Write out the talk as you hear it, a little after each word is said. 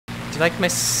like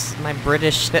my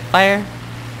British Spitfire?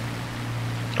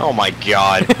 Oh my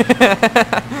god.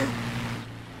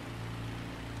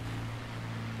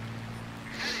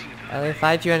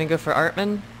 LA5, do you want to go for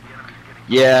Artman?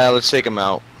 Yeah, let's take him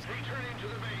out.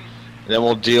 Then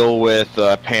we'll deal with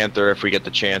Panther if we get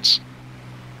the chance.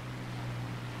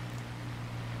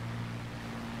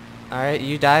 Alright,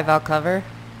 you dive, I'll cover.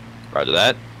 Roger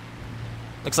that.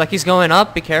 Looks like he's going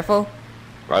up, be careful.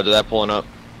 Roger that, pulling up.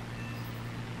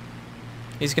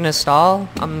 He's gonna stall.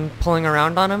 I'm pulling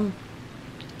around on him.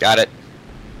 Got it.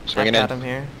 Swinging in. Got him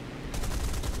here.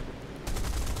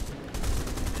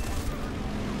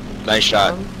 Nice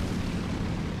shot.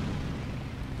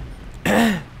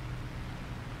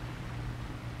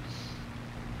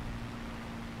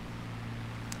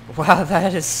 Wow,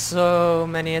 that is so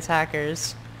many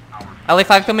attackers.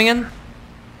 LA5 coming in.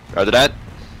 Roger that.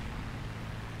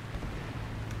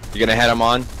 You gonna head him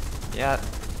on? Yeah.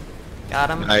 Got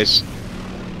him. Nice.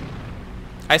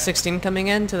 I-16 coming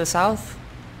in to the south.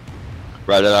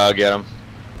 Roger that, I'll get him.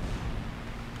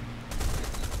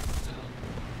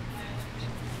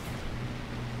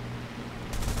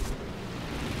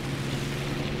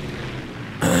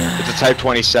 It's a Type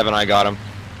 27, I got him.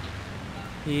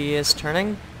 He is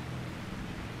turning.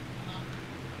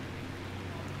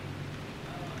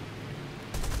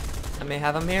 I may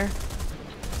have him here.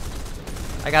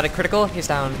 I got a critical. He's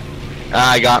down.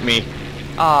 Ah, he got me.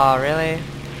 Aw, really?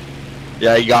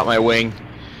 Yeah, he got my wing.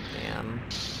 Damn.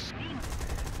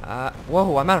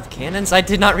 Whoa, I'm out of cannons? I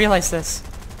did not realize this.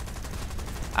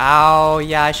 Ow,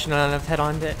 yeah, I should not have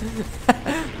head-oned it.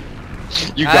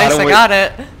 You got nice, him I with... got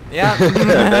it. Yeah.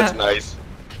 That's nice.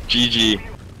 GG.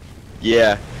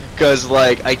 Yeah, cause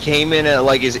like I came in at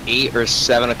like his 8 or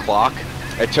 7 o'clock.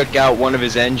 I took out one of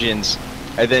his engines.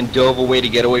 I then dove away to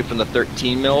get away from the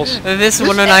 13 mils. This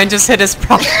 109 just hit his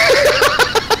prop.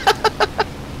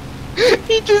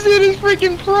 He just hit his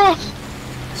freaking prop.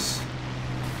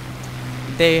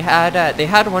 They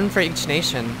had one for each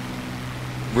nation.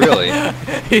 Really?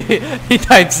 he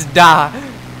types da.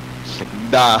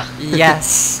 Nah.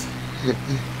 Yes.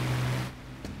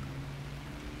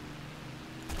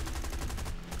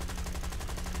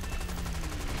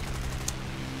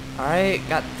 Alright,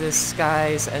 got this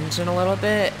guy's engine a little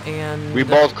bit, and... We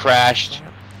both crashed.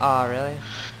 Oh, really?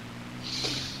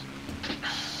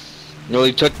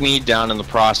 Really took me down in the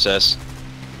process.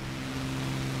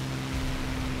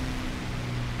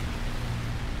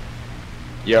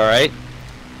 You alright?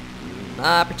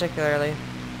 Not particularly.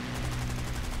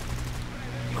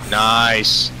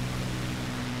 Nice.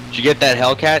 Did you get that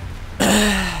Hellcat?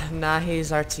 Nah,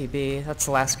 he's RTB. That's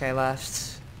the last guy left.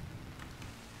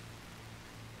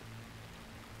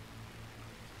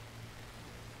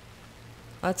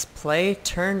 Let's play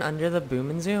Turn Under the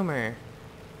Boom and Zoomer.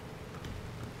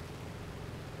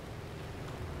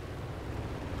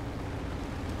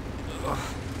 Ugh.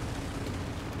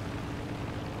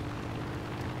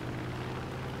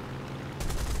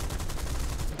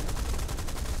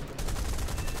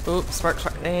 Oops, spark,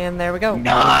 and there we go.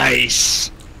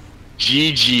 Nice.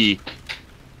 GG.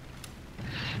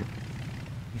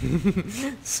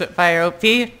 Spitfire OP?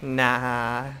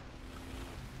 Nah.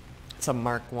 It's a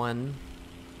Mark 1.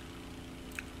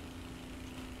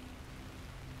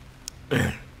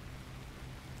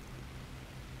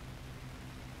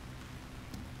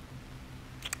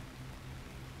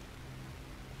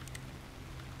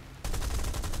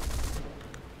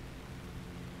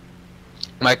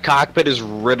 My cockpit is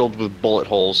riddled with bullet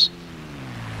holes.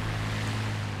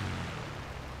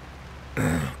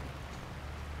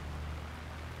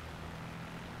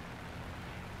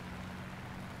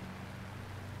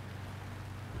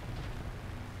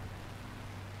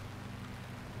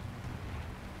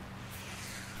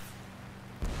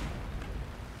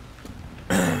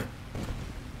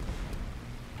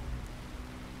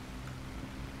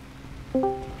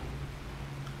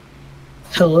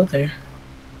 Hello there.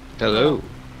 Hello.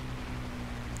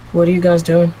 What are you guys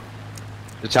doing?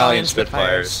 Italian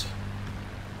Spitfires.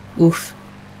 Oof.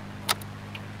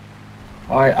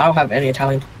 Alright, I don't have any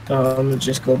Italian.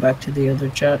 Just go back to the other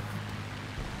chat.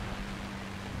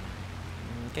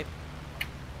 Okay.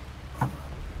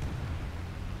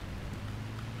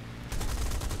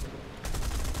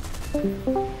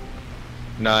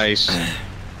 Nice.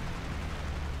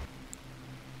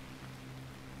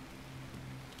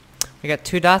 We got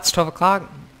 2 dots, 12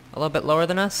 o'clock. A little bit lower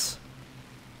than us.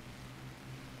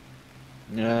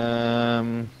 You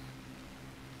can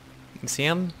see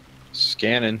them?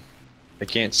 Scanning. I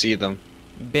can't see them.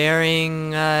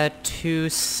 Bearing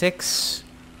 2-6.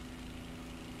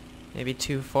 Maybe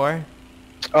 2-4.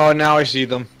 Oh, now I see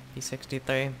them.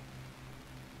 P63.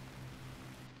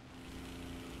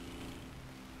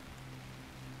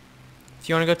 If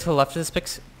you want to go to the left of this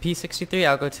P63,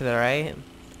 I'll go to the right,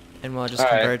 and we'll just All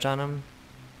right. converge on him.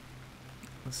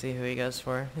 We'll see who he goes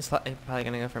for. He's probably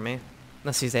gonna go for me,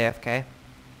 unless he's AFK.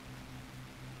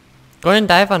 Go ahead and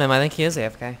dive on him. I think he is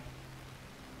AFK.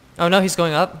 Oh no, he's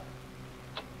going up.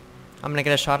 I'm gonna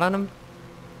get a shot on him.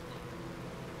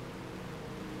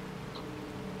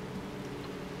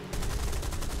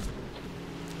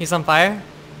 He's on fire.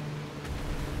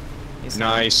 He's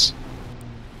Nice.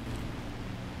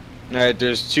 Alright,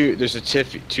 there's two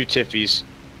Tiffies.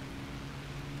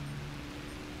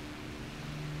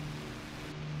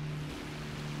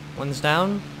 One's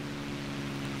down.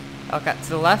 Okay, to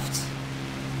the left.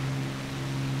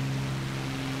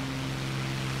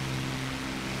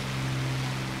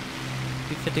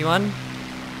 P51.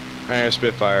 Alright,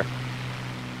 Spitfire.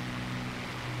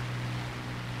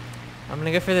 I'm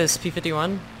gonna go for this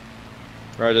P51.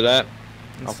 Roger that.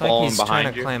 I'll Looks follow like him he's trying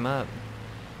behind to you. climb up.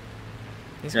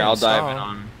 He's Yeah, gonna I'll dive stall. in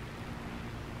on him.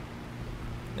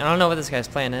 I don't know what this guy's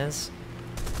plan is.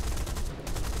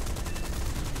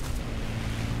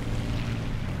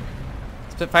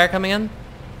 Spitfire coming in.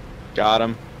 Got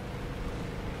him.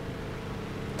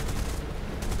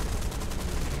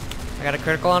 I got a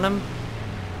critical on him.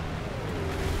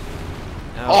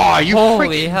 Oh, you holy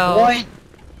freaking hell! what?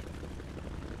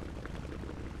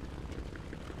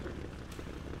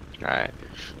 Alright,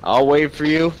 I'll wait for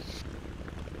you.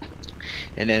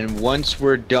 And then once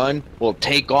we're done, we'll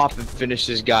take off and finish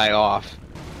this guy off.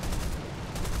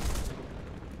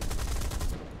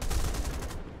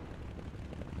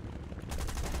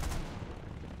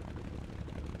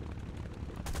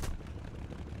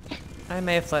 I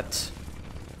may have flipped.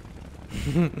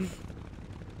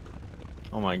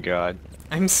 Oh my god.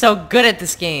 I'm so good at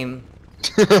this game.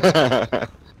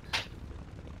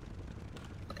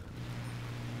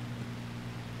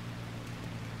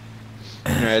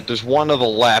 Alright, there's one to the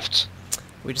left.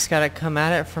 We just gotta come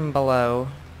at it from below.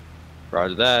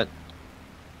 Roger that.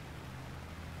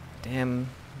 Damn,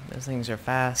 those things are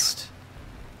fast.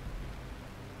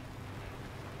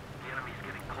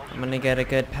 I'm gonna get a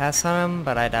good pass on him,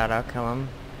 but I doubt I'll kill him.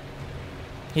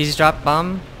 He's dropped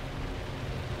bomb.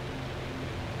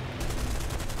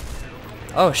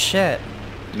 Oh shit.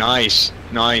 Nice,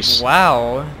 nice.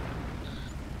 Wow.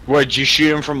 What, did you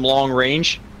shoot him from long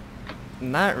range?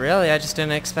 Not really, I just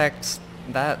didn't expect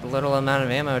that little amount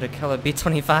of ammo to kill a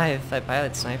B-25. I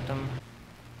pilot sniped him.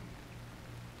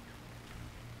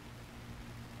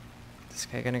 Is this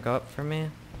guy gonna go up for me?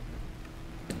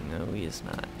 No, he is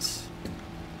not.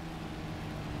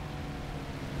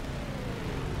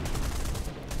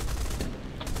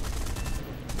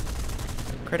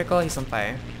 Critical, he's on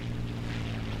fire.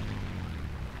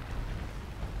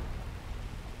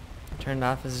 Turned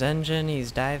off his engine,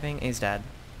 he's diving, he's dead.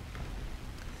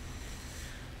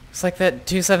 Looks like that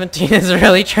 217 is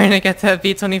really trying to get that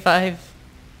B-25.